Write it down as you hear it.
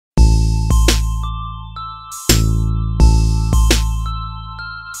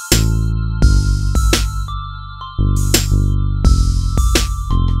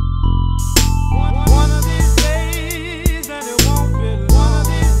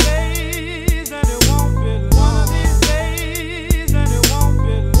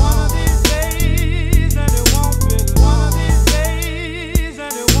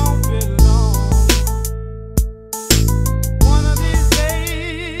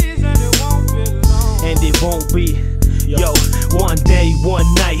won't be. Yo, one day, one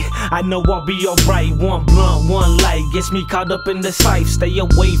night, I know I'll be alright. One blunt, one light, gets me caught up in this fight. Stay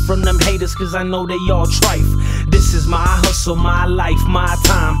away from them haters, cause I know they all trife. This is my hustle, my life, my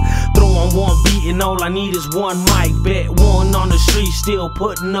time. Throw on one beat and all I need is one mic. Bet one on the street, still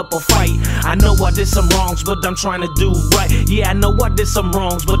putting up a fight. I know I did some wrongs, but I'm trying to do right. Yeah, I know I did some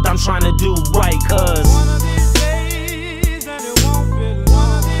wrongs, but I'm trying to do right, cause one of these days and it won't be.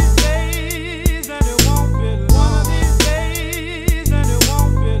 One of these days and it won't be. One of these days and it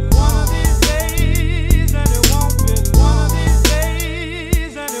won't be. One of these days and it won't be. One of these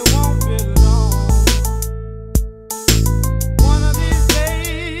days and it won't be long. One of these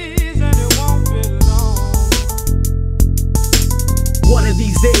days and it won't be long. One of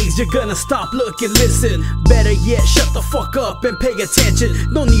these days you're gonna stop, look and listen. Better yet, shut the fuck up and pay attention.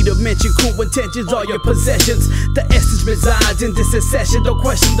 No need to mention cool intentions or your possessions. The essence resides in this succession. Don't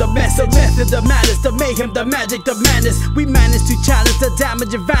question the message, method, the madness, the mayhem, the magic, the madness. We manage to challenge the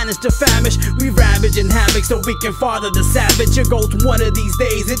damage and vanish the famish. We ravage in havoc so we can father the savage. Your goals one of these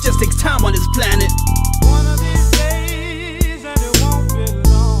days, it just takes time on this planet. One of these days and it won't be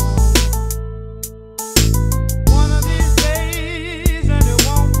long. One of these days and it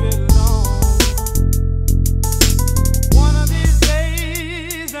won't be long. One of these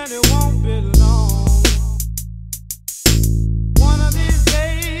days and it won't be long. One of these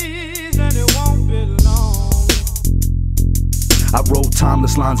days and it won't be long. I wrote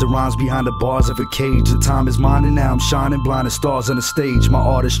timeless lines and rhymes behind the bars of a cage. The time is mine and now I'm shining blind as stars on the stage. My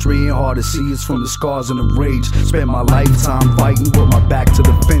artistry ain't hard to see, it's from the scars and the rage. Spent my lifetime fighting with my back to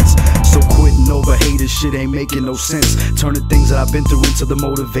the fence. So quitting over haters shit ain't making no sense. Turning things that I've been through into the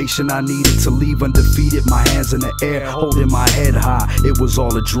motivation I needed to leave undefeated. My hands in the air, holding my head high. It was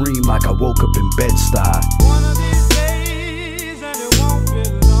all a dream, like I woke up in Bed-Stuy. One of these days and it won't be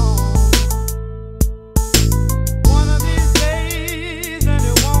long. One of these days and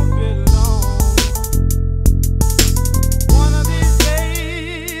it won't be long. One of these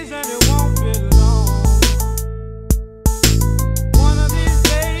days and it won't be long. One of these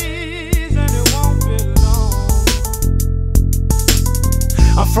days and it won't be long.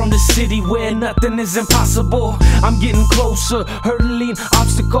 I'm from the city where nothing is impossible. I'm getting closer, hurdling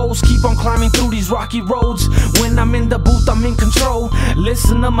obstacles. Keep on climbing through these rocky roads. When I'm in the booth, I'm in control.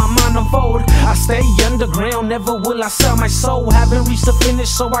 Listen to my mind unfold. I stay underground, never will I sell my soul. Haven't reached the finish,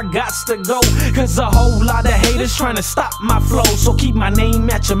 so I gots to go. Cause a whole lot of haters trying to stop my flow. So keep my name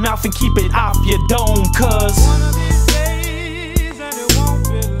at your mouth and keep it off your dome. Cause one of these days and it won't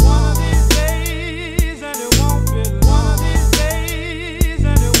be. One of these days and it won't be. One of these days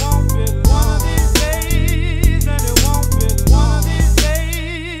and it won't be. One of these days and it won't be. One of these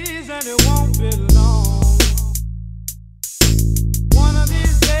days and it won't be.